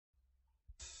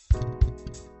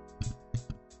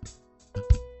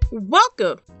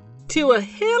Welcome to a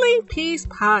Healing Peace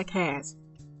podcast.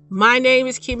 My name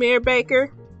is Kimir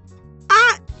Baker.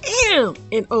 I am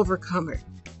an overcomer.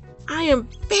 I am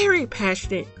very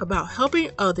passionate about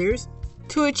helping others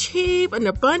to achieve an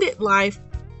abundant life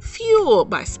fueled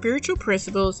by spiritual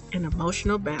principles and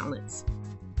emotional balance.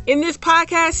 In this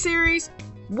podcast series,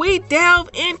 we delve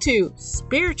into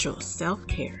spiritual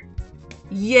self-care.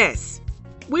 Yes,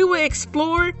 we will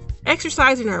explore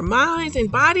exercising our minds and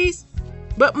bodies,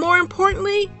 but more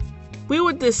importantly, we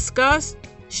will discuss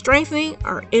strengthening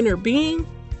our inner being,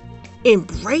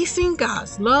 embracing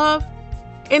God's love,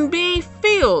 and being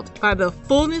filled by the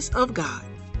fullness of God.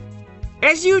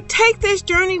 As you take this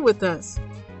journey with us,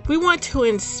 we want to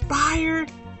inspire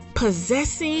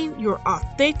possessing your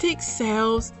authentic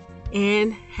selves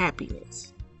and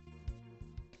happiness.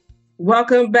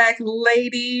 Welcome back,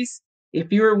 ladies.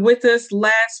 If you were with us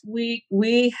last week,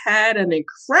 we had an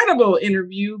incredible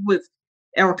interview with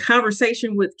our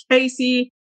conversation with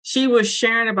Casey. She was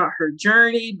sharing about her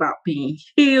journey, about being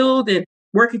healed and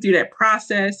working through that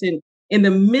process. And in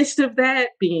the midst of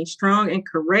that, being strong and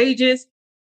courageous.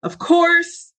 Of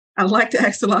course, I like to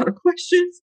ask a lot of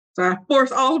questions. So I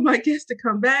force all of my guests to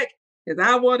come back because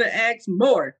I want to ask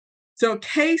more. So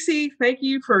Casey, thank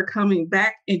you for coming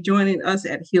back and joining us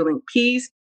at Healing Peace.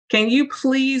 Can you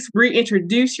please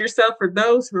reintroduce yourself for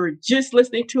those who are just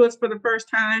listening to us for the first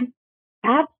time?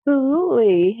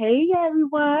 Absolutely. Hey,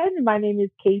 everyone. My name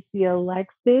is Casey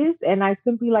Alexis, and I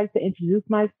simply like to introduce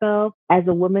myself as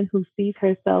a woman who sees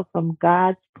herself from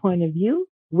God's point of view,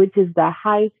 which is the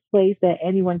highest place that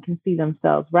anyone can see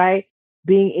themselves, right?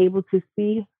 Being able to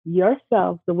see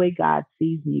yourself the way God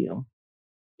sees you.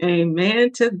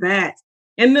 Amen to that.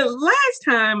 And the last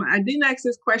time I didn't ask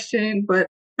this question, but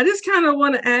I just kind of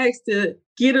want to ask to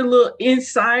get a little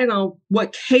insight on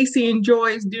what Casey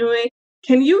enjoys doing.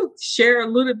 Can you share a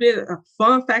little bit of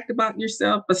fun fact about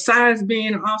yourself besides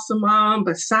being an awesome mom,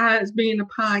 besides being a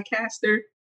podcaster?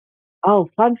 Oh,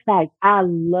 fun fact. I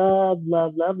love,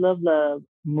 love, love, love, love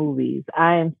movies.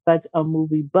 I am such a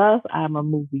movie buff. I'm a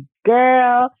movie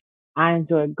girl. I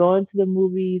enjoy going to the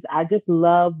movies. I just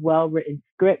love well-written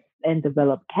scripts and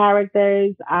developed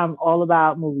characters. I'm all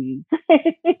about movies.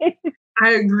 I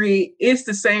agree. It's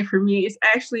the same for me. It's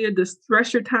actually a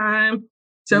distressor time.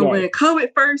 So Yes. when COVID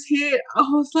first hit, I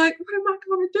was like, what am I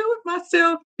going to do with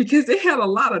myself? Because they had a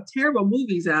lot of terrible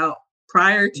movies out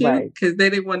prior to Right. because they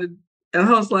didn't want to. And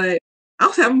I was like, I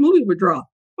was having movie withdrawal.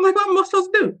 I'm like, what am I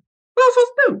supposed to do? What am I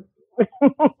supposed to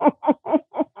do?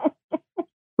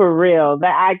 For real.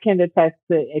 That I can attest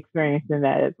to experiencing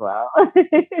that as well.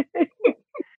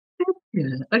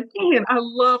 Yeah. Again, I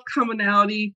love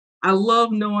commonality. I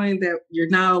love knowing that you're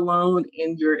not alone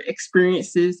in your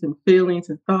experiences and feelings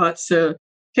and thoughts. So,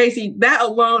 Casey, that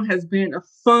alone has been a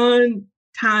fun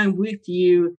time with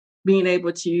you, being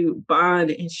able to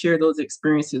bond and share those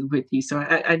experiences with you. So,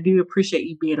 I do appreciate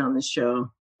you being on the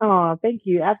show. Oh, thank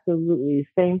you. Absolutely.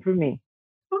 Same for me.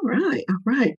 All right. All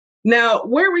right. Now,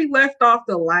 where we left off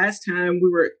the last time, we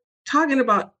were talking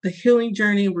about the healing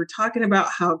journey. We're talking about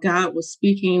how God was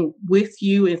speaking with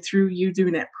you and through you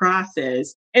during that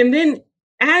process. And then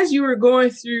as you were going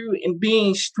through and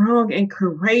being strong and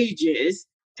courageous,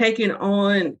 taking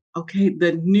on, okay,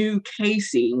 the new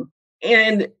Casey.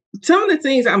 And some of the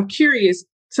things I'm curious,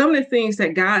 some of the things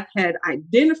that God had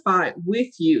identified with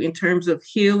you in terms of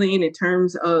healing, in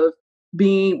terms of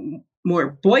being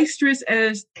more boisterous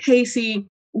as Casey.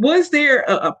 Was there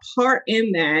a part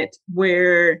in that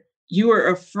where you were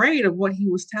afraid of what he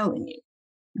was telling you?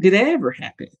 Did that ever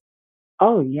happen?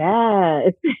 Oh, yeah.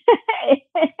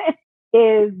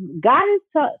 If God is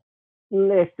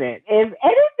listen, if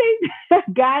anything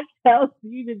that God tells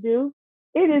you to do,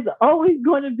 it is always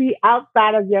going to be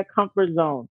outside of your comfort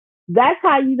zone. That's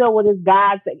how you know what is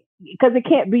God's, because it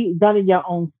can't be done in your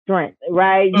own strength,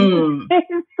 right? Mm,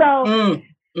 So mm,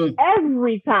 mm.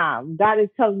 every time God is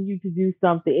telling you to do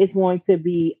something, it's going to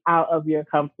be out of your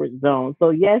comfort zone.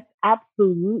 So yes,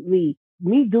 absolutely.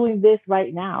 Me doing this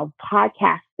right now,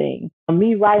 podcasting,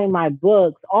 me writing my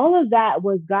books, all of that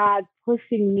was God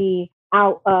pushing me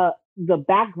out the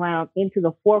background into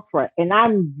the forefront. And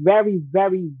I'm very,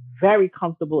 very, very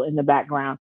comfortable in the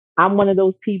background. I'm one of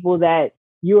those people that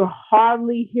you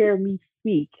hardly hear me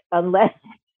speak unless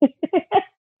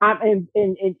I'm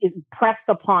pressed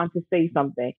upon to say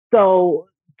something. So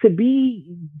to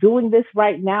be doing this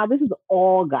right now, this is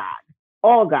all God,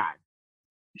 all God.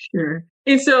 Sure.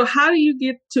 And so, how do you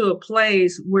get to a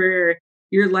place where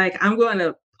you're like, I'm going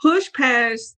to push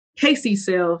past Casey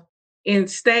self and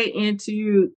stay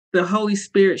into the Holy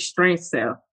Spirit strength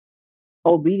self?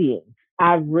 Obedience.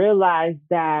 I've realized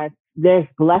that there's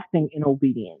blessing in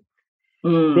obedience.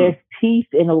 There's peace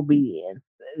in obedience.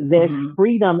 There's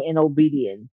freedom in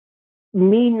obedience.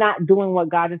 Me not doing what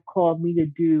God has called me to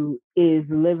do is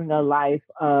living a life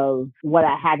of what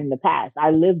I had in the past.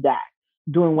 I lived that,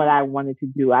 doing what I wanted to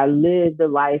do. I lived the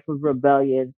life of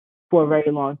rebellion for a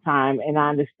very long time, and I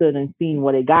understood and seen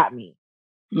what it got me.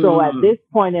 So at this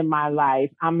point in my life,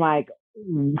 I'm like,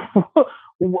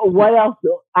 what else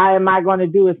am I going to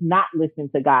do if not listen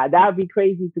to God? That would be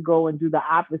crazy to go and do the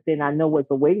opposite. And I know what's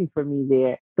awaiting for me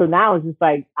there. So now it's just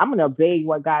like, I'm going to obey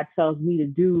what God tells me to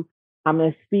do. I'm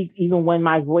going to speak even when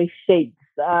my voice shakes,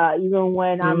 even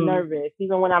when I'm nervous,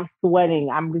 even when I'm sweating.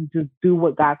 I'm going to just do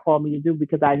what God called me to do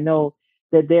because I know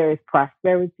that there is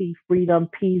prosperity, freedom,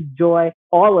 peace, joy,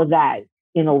 all of that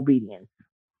in obedience.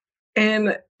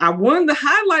 And I wanted to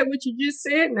highlight what you just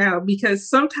said now, because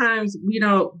sometimes we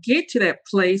don't get to that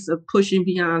place of pushing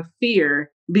beyond fear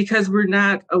because we're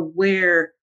not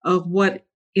aware of what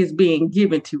is being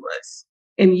given to us.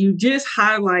 And you just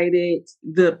highlighted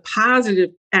the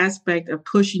positive aspect of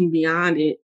pushing beyond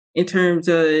it in terms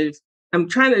of, I'm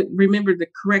trying to remember the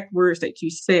correct words that you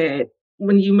said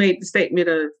when you made the statement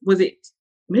of, was it,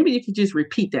 maybe you could just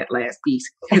repeat that last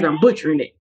piece because I'm butchering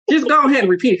it. Just go ahead and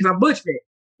repeat it because I'm butchering it.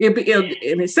 And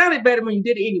it sounded better when you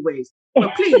did it anyways.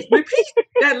 But please repeat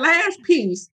that last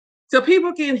piece so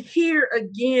people can hear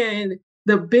again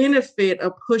the benefit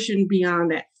of pushing beyond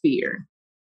that fear.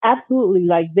 Absolutely.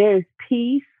 Like there's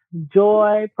peace,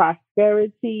 joy,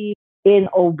 prosperity in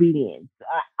obedience.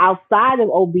 Outside of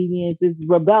obedience is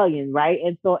rebellion, right?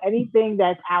 And so anything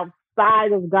that's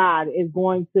outside of God is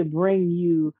going to bring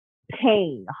you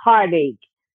pain, heartache,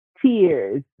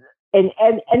 tears, and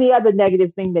any other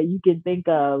negative thing that you can think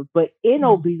of. But in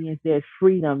obedience, there's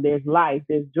freedom, there's life,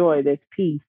 there's joy, there's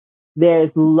peace, there's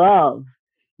love,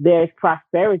 there's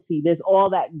prosperity, there's all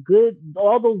that good,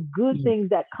 all those good things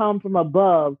that come from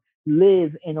above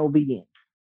live in obedience.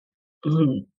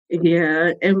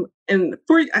 Yeah. And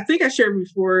I think I shared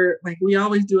before, like we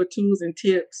always do a tools and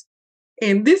tips.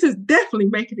 And this is definitely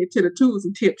making it to the tools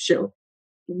and tips show.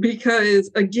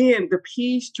 Because again, the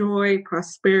peace, joy,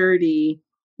 prosperity,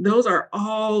 those are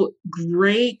all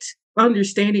great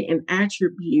understanding and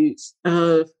attributes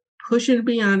of pushing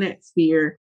beyond that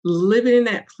fear, living in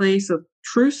that place of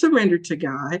true surrender to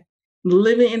God,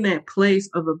 living in that place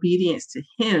of obedience to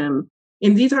Him.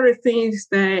 And these are the things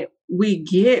that we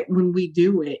get when we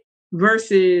do it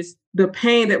versus the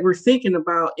pain that we're thinking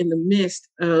about in the midst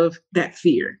of that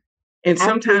fear. And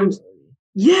sometimes, Absolutely.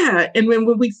 yeah. And when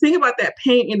we think about that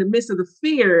pain in the midst of the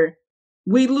fear,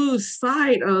 we lose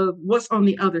sight of what's on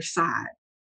the other side.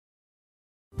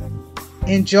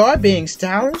 Enjoy being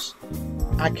stylish?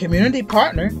 Our community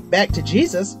partner, Back to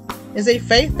Jesus, is a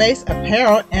faith-based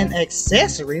apparel and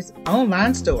accessories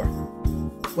online store.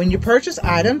 When you purchase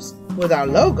items with our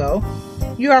logo,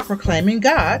 you are proclaiming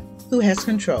God, who has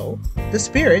control, the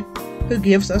Spirit, who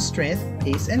gives us strength,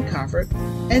 peace, and comfort,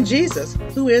 and Jesus,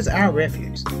 who is our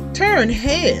refuge. Turn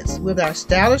heads with our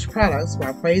stylish products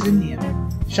while praising Him.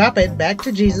 Shop at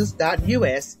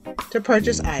backtojesus.us to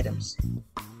purchase items.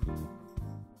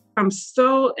 I'm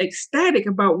so ecstatic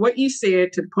about what you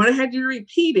said to the point I had you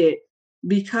repeat it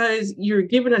because you're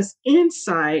giving us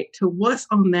insight to what's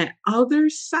on that other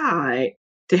side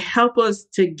to help us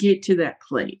to get to that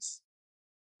place.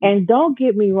 And don't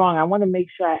get me wrong, I want to make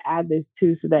sure I add this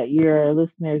too so that your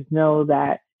listeners know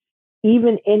that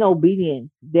even in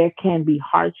obedience, there can be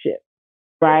hardship,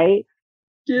 right?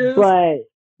 Yes. But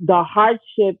the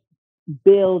hardships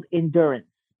build endurance.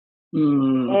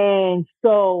 And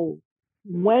so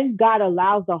when God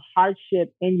allows the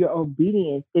hardship in your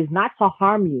obedience is not to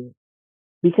harm you,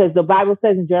 because the Bible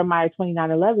says in Jeremiah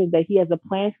 29:11 that He has a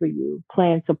plan for you,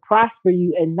 plan to prosper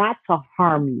you and not to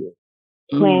harm you,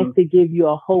 plans to give you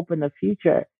a hope in the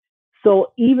future.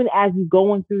 So even as you're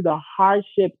going through the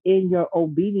hardship in your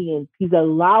obedience, He's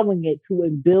allowing it to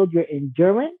build your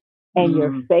endurance and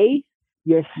your faith,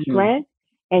 your strength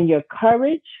and your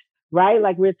courage, right?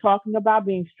 Like we're talking about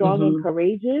being strong and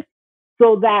courageous,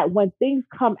 so that when things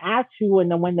come at you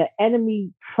and then when the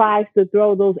enemy tries to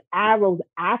throw those arrows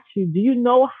at you, do you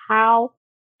know how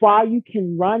far you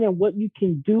can run and what you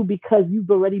can do because you've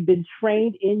already been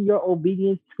trained in your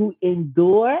obedience to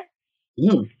endure?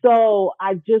 So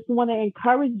I just want to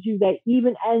encourage you that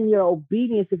even in your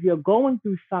obedience, if you're going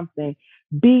through something,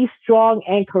 be strong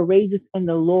and courageous in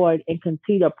the Lord and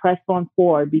continue to press on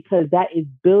forward, because that is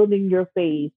building your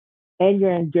faith and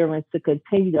your endurance to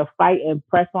continue to fight and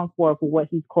press on forward for what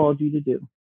He's called you to do.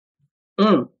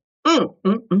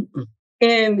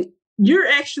 And you're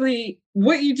actually,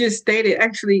 what you just stated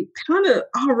actually kind of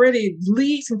already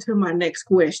leads into my next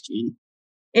question.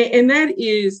 And that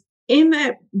is, in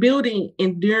that building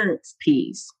endurance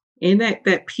piece, in that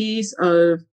piece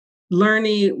of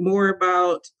learning more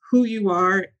about who you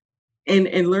are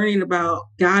and learning about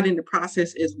God in the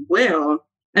process as well,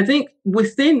 I think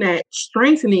within that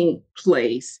strengthening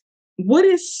place, what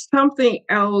is something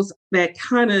else that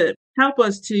kind of help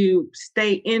us to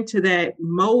stay into that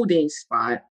molding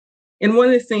spot? And one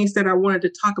of the things that I wanted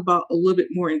to talk about a little bit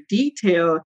more in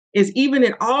detail is even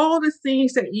in all the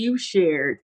things that you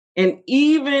shared, and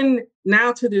even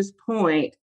now to this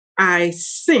point, I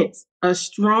sense a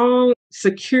strong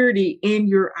security in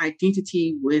your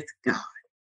identity with God.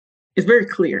 It's very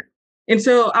clear. And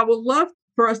so I would love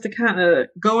for us to kind of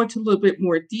go into a little bit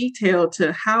more detail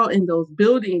to how in those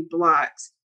building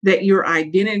blocks that your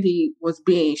identity was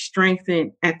being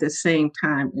strengthened at the same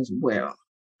time as well.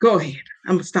 Go ahead.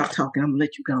 I'm gonna stop talking. I'm gonna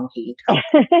let you go ahead and talk.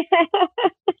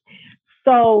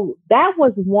 So that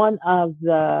was one of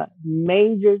the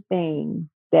major things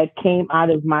that came out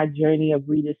of my journey of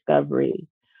rediscovery.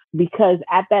 Because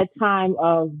at that time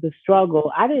of the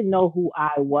struggle, I didn't know who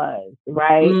I was,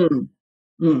 right? Mm,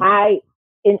 mm, I,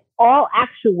 in all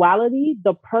actuality,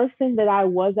 the person that I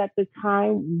was at the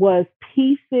time was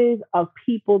pieces of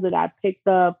people that I picked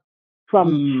up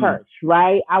from mm, church,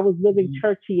 right? I was living mm,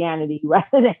 churchianity rather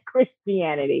than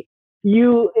Christianity.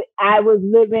 I was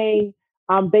living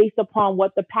based upon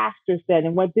what the pastor said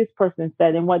and what this person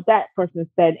said and what that person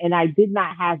said. And I did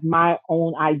not have my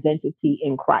own identity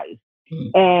in Christ.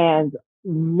 mm, And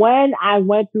when I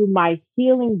went through my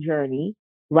healing journey,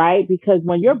 right? Because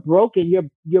when you're broken,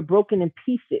 you're broken in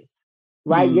pieces,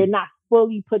 right? You're mm, not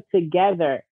fully put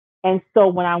together. And so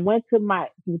when I went through my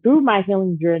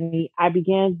healing journey,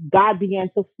 God began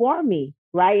to form me,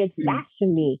 right? And mm,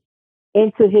 fashion me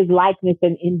into his likeness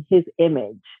and in his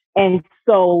image. And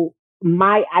so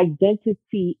my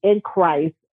identity in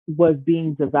Christ was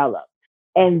being developed.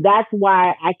 And that's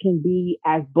why I can be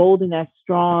as bold and as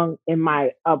strong in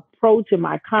my approach and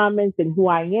my comments and who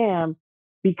I am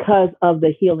because of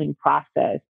the healing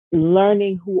process,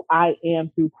 learning who I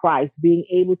am through Christ, being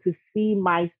able to see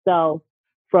myself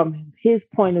from his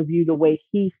point of view, the way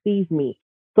he sees me.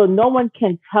 So no one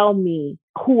can tell me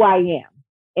who I am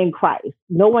in Christ.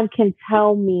 No one can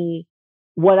tell me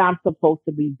what I'm supposed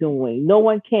to be doing. No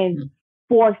one can mm,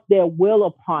 force their will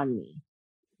upon me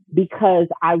because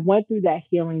I went through that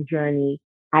healing journey.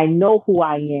 I know who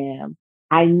I am.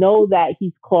 I know that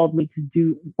he's called me to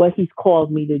do what he's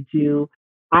called me to do.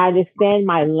 I understand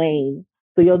my lane.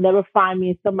 So you'll never find me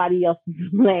in somebody else's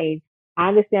lane. I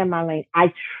understand my lane.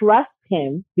 I trust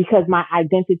him because my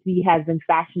identity has been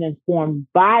fashioned and formed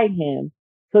by him.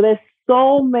 So there's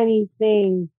so many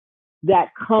things that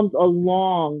comes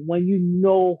along when you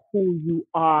know who you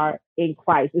are in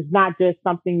Christ. It's not just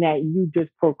something that you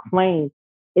just proclaim.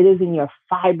 It is in your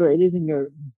fiber. It is in your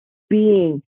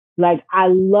being. Like I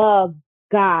love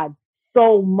God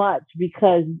so much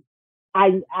because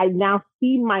I now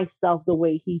see myself the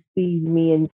way he sees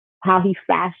me and how he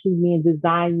fashioned me and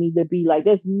designed me to be. Like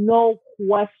there's no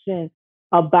question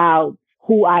about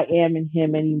who I am in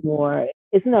him anymore.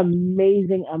 It's an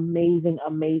amazing, amazing,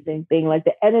 amazing thing. Like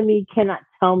the enemy cannot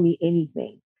tell me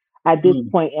anything at this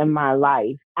mm, point in my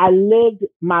life. I lived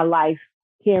my life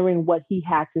hearing what he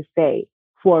had to say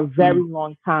for a very mm,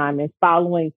 long time and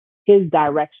following his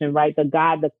direction, right? The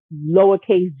God, the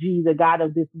lowercase g, the God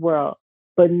of this world.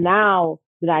 But now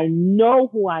that I know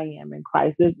who I am in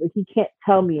Christ, he can't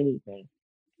tell me anything.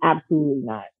 Absolutely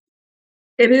not.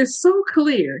 it is so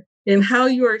clear in how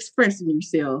you are expressing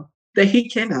yourself that he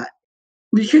cannot.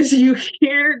 Because you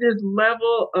hear this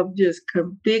level of just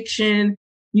conviction,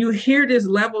 you hear this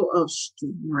level of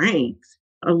strength,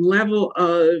 a level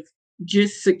of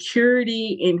just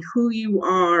security in who you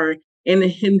are and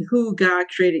in who God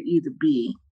created you to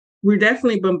be. We're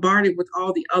definitely bombarded with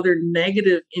all the other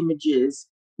negative images.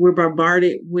 We're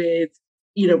bombarded with,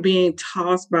 being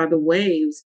tossed by the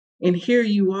waves. And here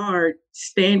you are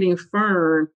standing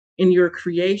firm in your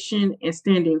creation and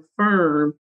standing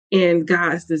firm in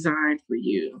God's design for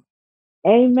you.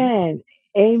 Amen.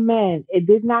 Amen. It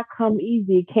did not come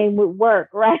easy. It came with work,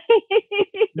 right?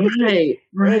 Right,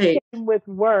 It right. came with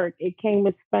work. It came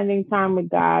with spending time with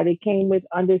God. It came with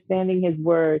understanding his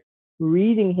word,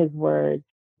 reading his word,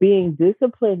 being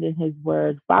disciplined in his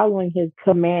word, following his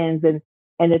commands and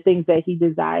the things that he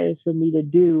desires for me to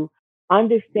do.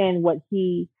 Understand what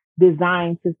he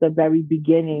designed since the very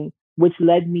beginning, which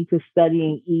led me to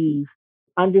studying Eve,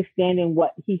 understanding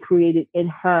what he created in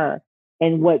her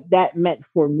and what that meant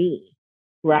for me,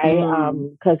 right?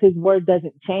 Mm, Because his word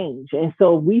doesn't change. And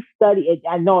so we study it.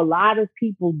 I know a lot of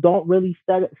people don't really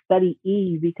study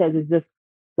Eve because it's just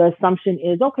the assumption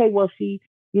is, okay, well,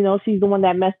 She's the one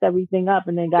that messed everything up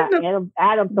and then got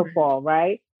Adam to fall,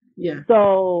 right? Yeah.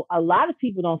 So a lot of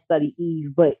people don't study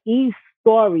Eve, but Eve's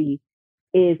story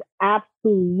is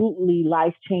absolutely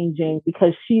life changing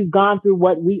because she's gone through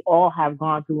what we all have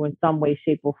gone through in some way,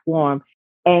 shape, or form.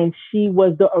 And she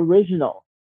was the original.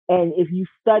 And if you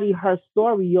study her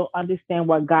story, you'll understand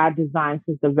what God designed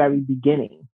since the very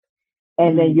beginning.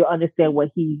 And then you'll understand what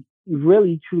he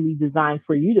really, truly designed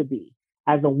for you to be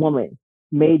as a woman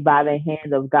made by the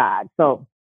hand of God. So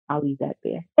I'll leave that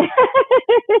there.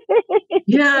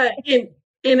 Yeah.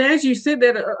 And as you said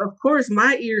that, of course,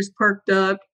 my ears perked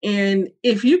up. And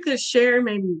if you could share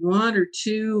maybe one or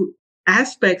two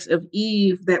aspects of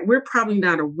Eve that we're probably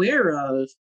not aware of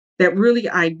that really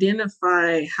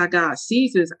identify how God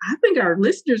sees us, I think our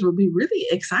listeners will be really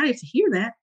excited to hear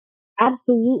that.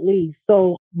 Absolutely.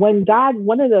 So one of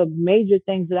the major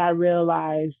things that I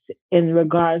realized in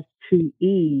regards to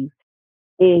Eve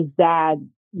is that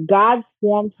God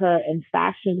formed her and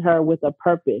fashioned her with a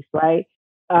purpose, right?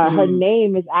 Her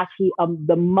name is actually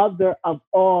the mother of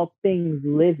all things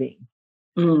living.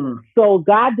 So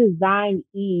God designed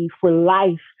Eve for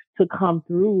life to come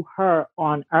through her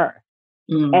on earth.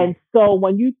 And so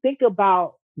when you think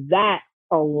about that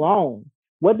alone,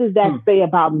 what does that say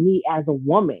about me as a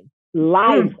woman?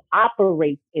 Life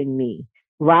operates in me,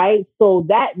 right? So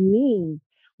that means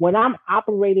when I'm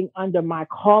operating under my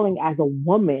calling as a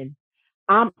woman,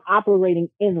 I'm operating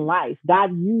in life.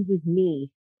 God uses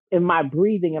me in my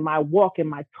breathing, in my walk, in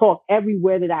my talk,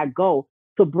 everywhere that I go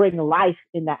to bring life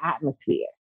in the atmosphere.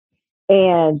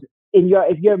 And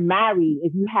if you're married,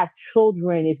 if you have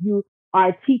children, if you are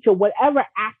a teacher, whatever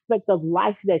aspect of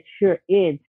life that you're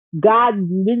in, God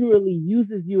literally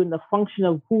uses you in the function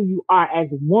of who you are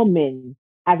as a woman,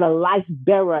 as a life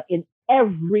bearer in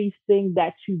everything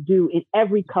that you do, in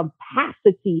every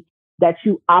capacity that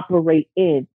you operate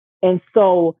in. And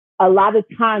so a lot of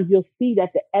times you'll see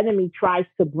that the enemy tries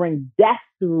to bring death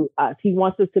through us. He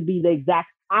wants us to be the exact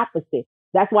opposite.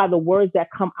 That's why the words that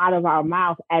come out of our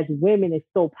mouth as women is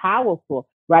so powerful,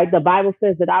 right? The Bible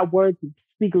says that our words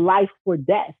speak life or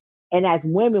death. And as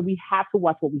women, we have to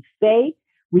watch what we say.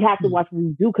 We have to watch what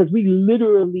we do because we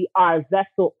literally are a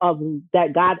vessel of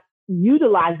that God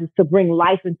utilizes to bring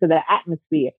life into the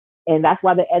atmosphere. And that's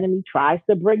why the enemy tries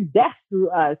to bring death through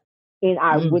us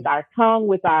with our tongue,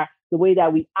 with the way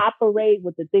that we operate,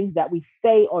 with the things that we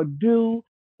say or do.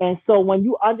 And so when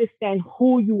you understand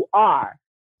who you are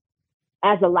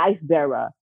as a life bearer,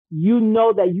 you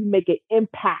know that you make an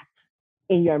impact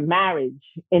in your marriage,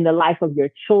 in the life of your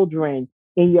children,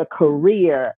 in your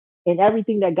career, in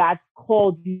everything that God's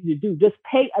called you to do. Just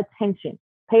pay attention.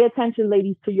 Pay attention,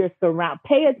 ladies, to your surround.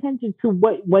 Pay attention to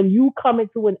when you come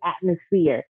into an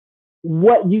atmosphere,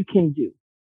 what you can do.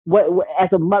 What as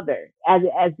a mother, as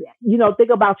think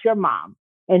about your mom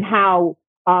and how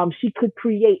she could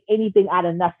create anything out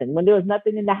of nothing. When there was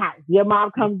nothing in the house, your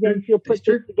mom comes in, she'll put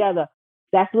this together.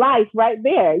 That's life right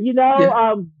there.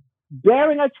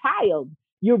 Bearing a child,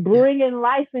 you're bringing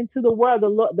life into the world.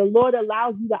 The Lord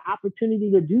allows you the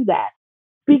opportunity to do that.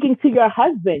 Speaking to your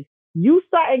husband, you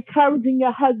start encouraging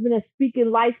your husband and speaking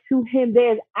life to him.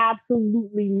 There's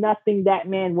absolutely nothing that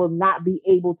man will not be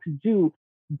able to do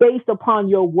based upon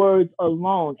your words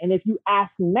alone. And if you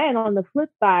ask men on the flip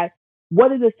side,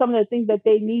 what are some of the things that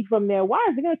they need from their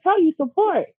wives? They're going to tell you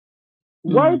support,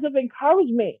 words of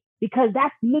encouragement, because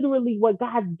that's literally what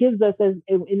God gives us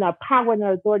in our power and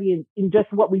our authority in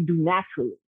just what we do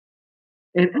naturally.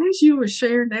 And as you were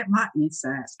sharing that, my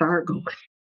inside started going.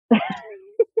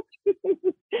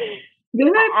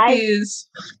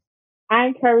 I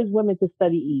encourage women to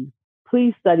study Eve.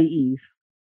 Please study Eve.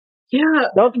 Yeah.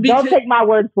 Don't take my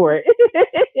word for it.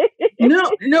 No,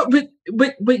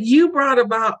 but you brought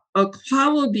about a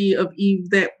quality of Eve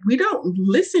that we don't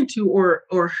listen to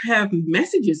or have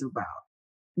messages about.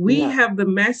 We have the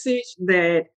message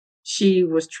that she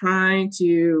was trying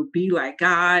to be like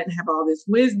God and have all this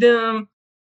wisdom,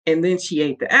 and then she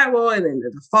ate the apple, and then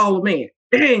the fall of man.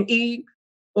 Dang, Eve.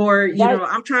 Or,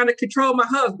 I'm trying to control my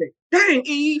husband. Dang,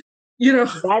 Eve.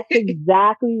 That's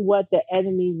exactly what the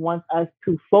enemy wants us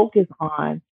to focus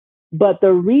on. But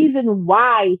the reason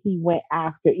why he went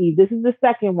after Eve, this is the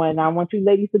second one. I want you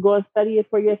ladies to go and study it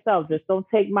for yourself. Just don't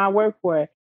take my word for it.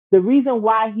 The reason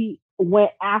why he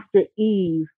went after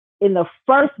Eve in the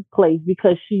first place,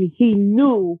 because he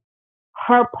knew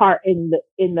her part in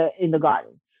the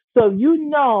garden. So you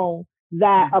know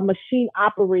that a machine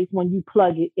operates when you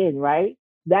plug it in, right?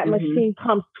 That machine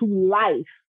comes to life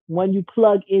when you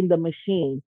plug in the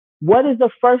machine. What is the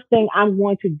first thing I'm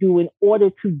going to do in order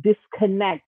to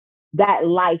disconnect that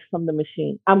life from the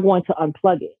machine? I'm going to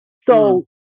unplug it. So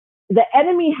the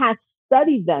enemy has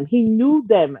studied them. He knew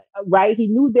them, right? He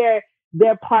knew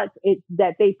their parts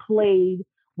that they played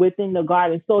within the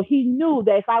garden. So he knew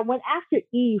that if I went after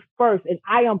Eve first and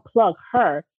I unplug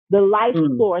her, the life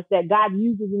source that God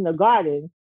uses in the garden,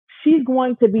 she's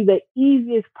going to be the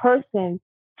easiest person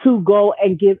to go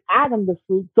and give Adam the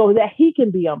fruit so that he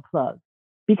can be unplugged.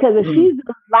 Because if she's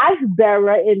the life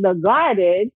bearer in the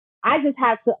garden, I just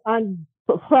have to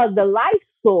unplug the life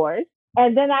source,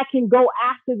 and then I can go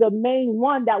after the main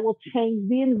one that will change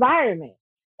the environment.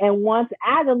 And once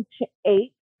Adam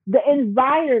ate, the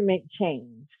environment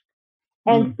changed.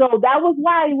 And so that was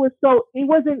why it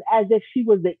wasn't as if she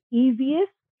was the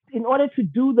easiest. In order to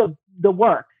do the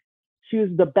work, she was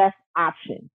the best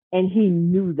option. And he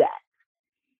knew that.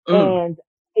 And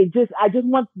I just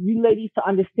want you ladies to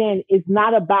understand, it's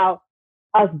not about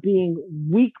us being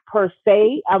weak per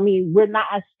se. I mean, we're not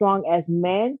as strong as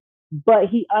men, but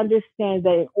he understands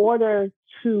that in order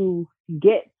to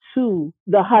get to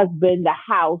the husband, the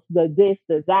house, the this,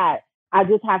 the that, I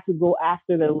just have to go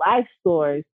after the life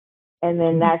source, and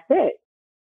then that's it.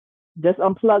 Just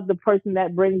unplug the person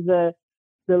that brings the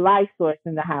life source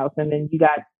in the house, and then you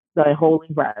got the whole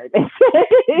environment.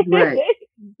 Right.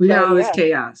 We got all this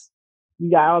chaos.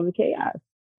 You got all the chaos.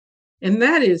 And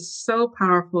that is so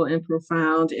powerful and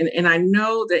profound. And I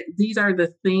know that these are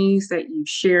the things that you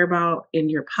share about in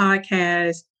your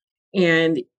podcast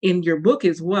and in your book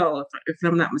as well. If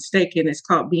I'm not mistaken, it's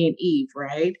called Being Eve,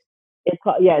 right? It's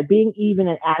called, Being Eve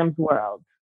in Adam's World.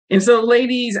 And so,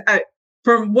 ladies,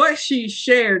 from what she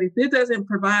shared, if it doesn't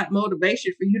provide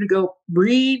motivation for you to go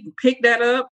read, pick that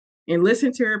up and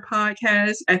listen to her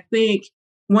podcast, I think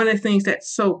one of the things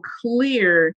that's so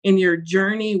clear in your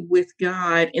journey with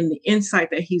God and the insight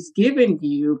that he's given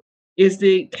you is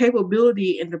the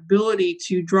capability and ability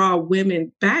to draw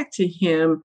women back to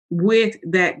him with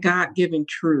that God-given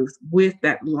truth, with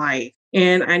that light.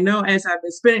 And I know as I've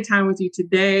been spending time with you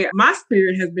today, my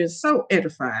spirit has been so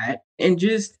edified, and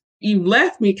just you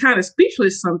left me kind of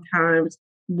speechless sometimes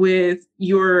with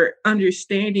your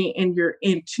understanding and your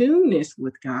in tuneness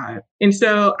with God. And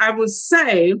so I would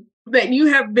say that you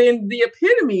have been the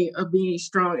epitome of being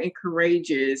strong and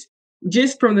courageous,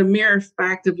 just from the mere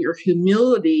fact of your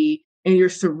humility and your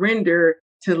surrender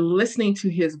to listening to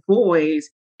his voice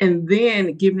and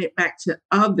then giving it back to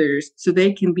others so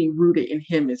they can be rooted in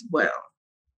him as well.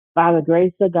 By the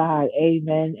grace of God,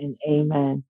 amen and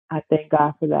amen. I thank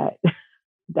God for that.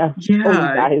 That's only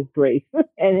by his grace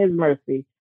and his mercy.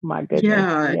 My goodness.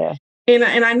 Yeah. And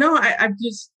I know I've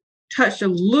just touched a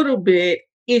little bit.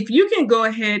 If you can go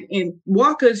ahead and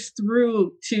walk us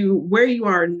through to where you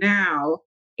are now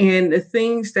and the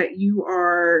things that you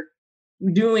are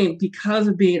doing because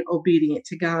of being obedient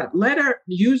to God, let our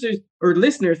users or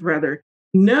listeners rather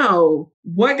know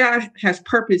what God has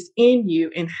purposed in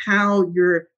you and how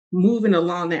you're moving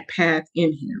along that path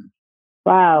in him.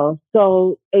 Wow.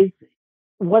 So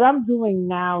what I'm doing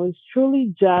now is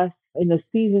truly just in the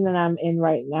season that I'm in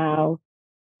right now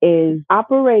is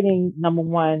operating, number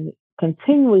one,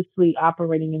 continuously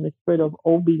operating in the spirit of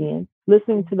obedience,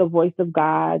 listening to the voice of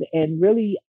God, and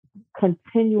really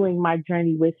continuing my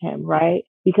journey with him, right?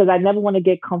 Because I never want to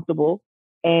get comfortable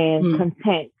and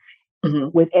content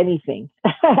with anything.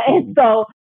 And so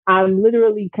I'm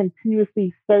literally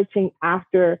continuously searching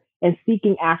after and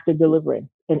seeking after deliverance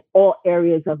in all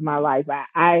areas of my life.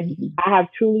 I have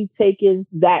truly taken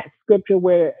that scripture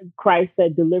where Christ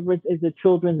said deliverance is the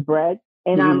children's bread,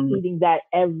 and I'm eating that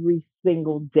every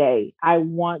single day. I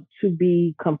want to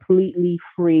be completely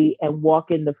free and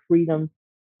walk in the freedom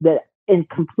in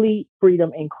complete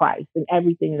freedom in Christ in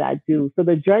everything that I do. So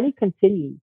the journey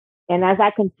continues. And as I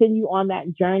continue on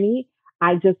that journey,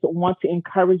 I just want to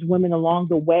encourage women along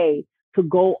the way to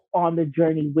go on the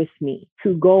journey with me,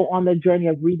 to go on the journey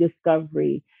of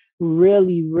rediscovery,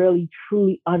 really, really,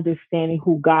 truly understanding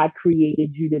who God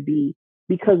created you to be.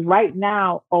 Because right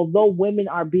now, although women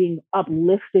are being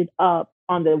uplifted up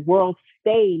on the world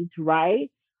stage, right?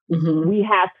 We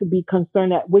have to be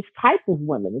concerned at which type of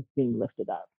women is being lifted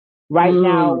up. Right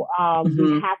now,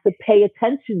 we have to pay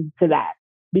attention to that,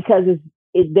 because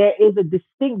there is a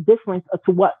distinct difference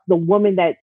to what the woman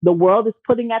that the world is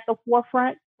putting at the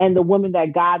forefront and the woman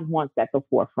that God wants at the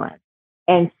forefront.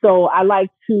 And so I like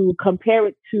to compare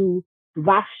it to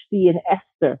Vashti and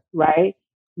Esther, right?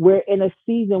 We're in a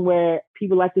season where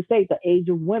people like to say the age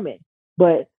of women,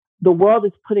 but the world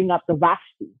is putting up the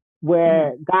Vashti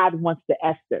where God wants the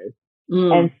Esthers.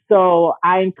 And so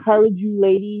I encourage you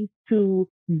ladies to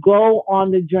go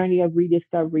on the journey of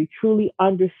rediscovery, truly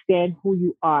understand who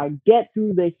you are, get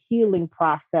through the healing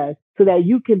process so that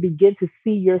you can begin to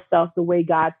see yourself the way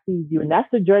God sees you. And that's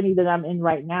the journey that I'm in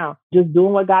right now, just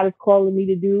doing what God is calling me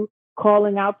to do,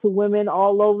 calling out to women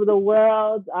all over the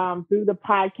world through the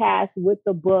podcast with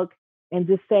the book and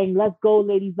just saying, let's go,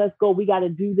 ladies, let's go. We got to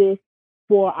do this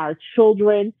for our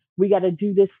children. We got to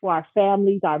do this for our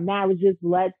families, our marriages.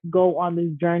 Let's go on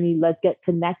this journey. Let's get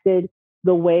connected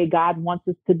the way God wants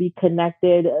us to be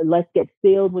connected. Let's get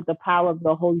filled with the power of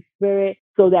the Holy Spirit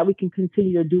so that we can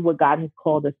continue to do what God has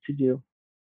called us to do.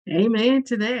 Amen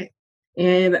to that.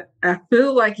 And I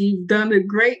feel like you've done a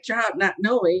great job, not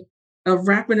knowing, of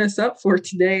wrapping us up for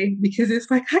today, because it's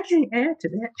like, I can't add to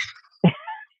that.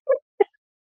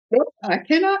 Nope, I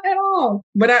cannot at all.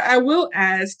 But I will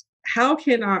ask, how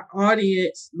can our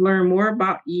audience learn more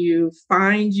about you,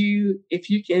 find you? If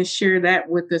you can share that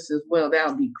with us as well, that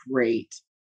would be great.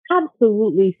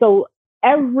 Absolutely. So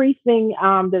everything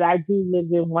that I do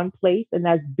lives in one place, and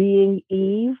that's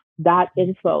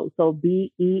beingeve.info. So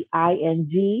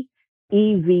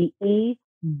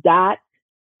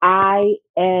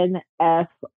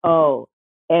beingeve.info.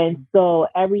 And so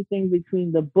everything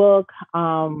between the book,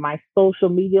 my social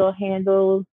media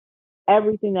handles,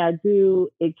 everything that I do,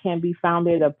 it can be found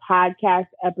there. The podcast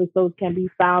episodes can be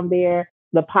found there.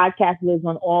 The podcast lives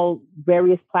on all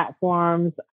various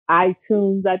platforms.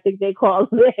 iTunes, I think they call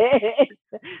it.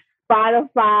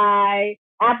 Spotify,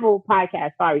 Apple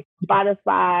Podcast,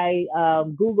 Spotify,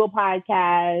 Google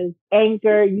Podcasts,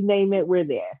 Anchor, you name it, we're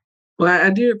there. Well,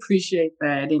 I do appreciate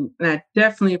that. And I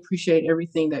definitely appreciate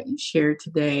everything that you shared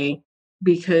today,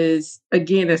 because,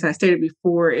 again, as I stated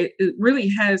before, it really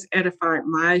has edified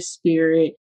my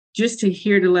spirit just to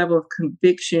hear the level of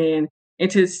conviction and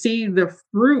to see the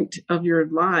fruit of your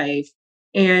life.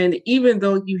 And even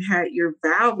though you had your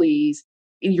valleys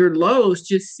and your lows,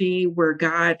 just see where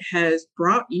God has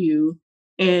brought you,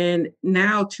 and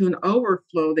now to an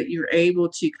overflow that you're able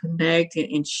to connect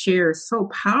and share so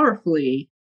powerfully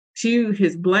to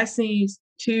his blessings,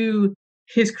 to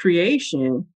his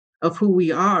creation of who we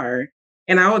are.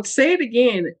 And I would say it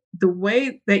again, the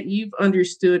way that you've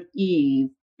understood Eve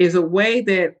is a way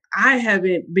that I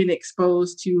haven't been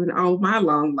exposed to in all my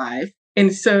long life.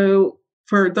 And so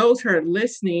for those who are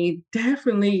listening,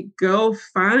 definitely go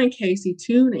find Casey,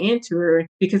 tune into her,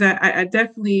 because I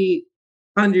definitely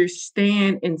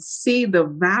understand and see the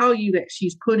value that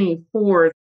she's putting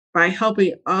forth by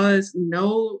helping us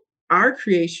know our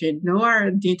creation, know our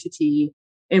identity,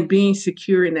 and being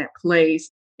secure in that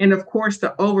place. And of course,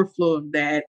 the overflow of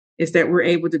that is that we're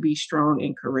able to be strong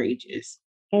and courageous.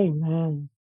 Amen.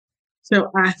 So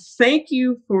I thank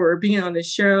you for being on the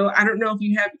show. I don't know if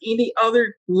you have any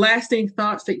other lasting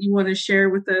thoughts that you want to share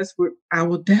with us. I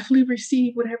will definitely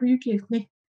receive whatever you give me.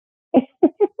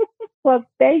 Well,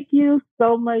 thank you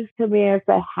so much, Tamir,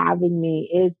 for having me.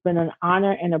 It's been an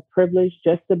honor and a privilege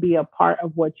just to be a part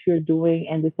of what you're doing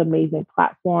and this amazing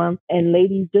platform. And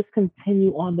ladies, just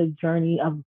continue on the journey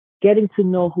of getting to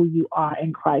know who you are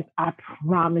in Christ. I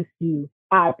promise you,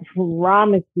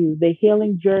 the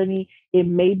healing journey, it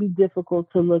may be difficult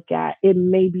to look at. It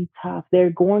may be tough. There are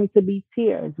going to be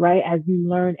tears, right, as you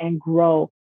learn and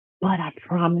grow. But I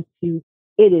promise you,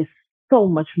 it is so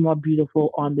much more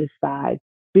beautiful on this side.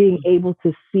 Being able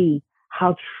to see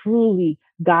how truly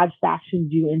God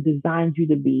fashioned you and designed you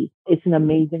to be. It's an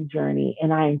amazing journey,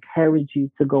 and I encourage you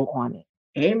to go on it.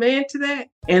 Amen to that.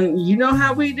 And you know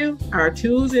how we do our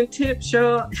tools and tips,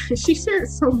 y'all. She shared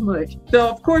so much. So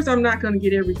of course, I'm not going to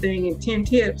get everything in 10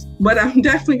 tips, but I'm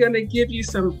definitely going to give you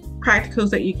some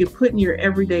practicals that you can put in your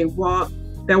everyday walk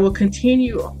that will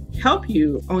help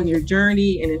you on your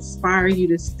journey and inspire you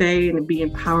to stay and be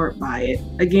empowered by it.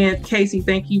 Again, Casey,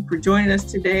 thank you for joining us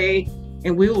today,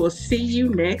 and we will see you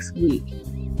next week.